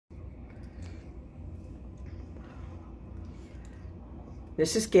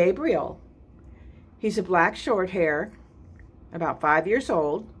This is Gabriel. He's a black short hair, about 5 years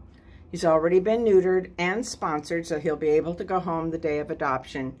old. He's already been neutered and sponsored, so he'll be able to go home the day of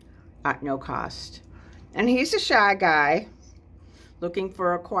adoption at no cost. And he's a shy guy looking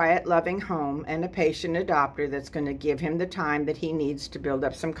for a quiet, loving home and a patient adopter that's going to give him the time that he needs to build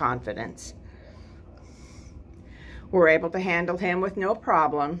up some confidence. We're able to handle him with no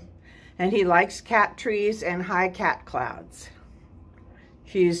problem, and he likes cat trees and high cat clouds.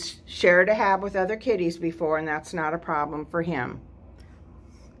 He's shared a hab with other kitties before, and that's not a problem for him.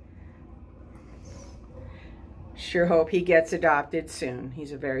 Sure hope he gets adopted soon.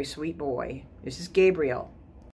 He's a very sweet boy. This is Gabriel.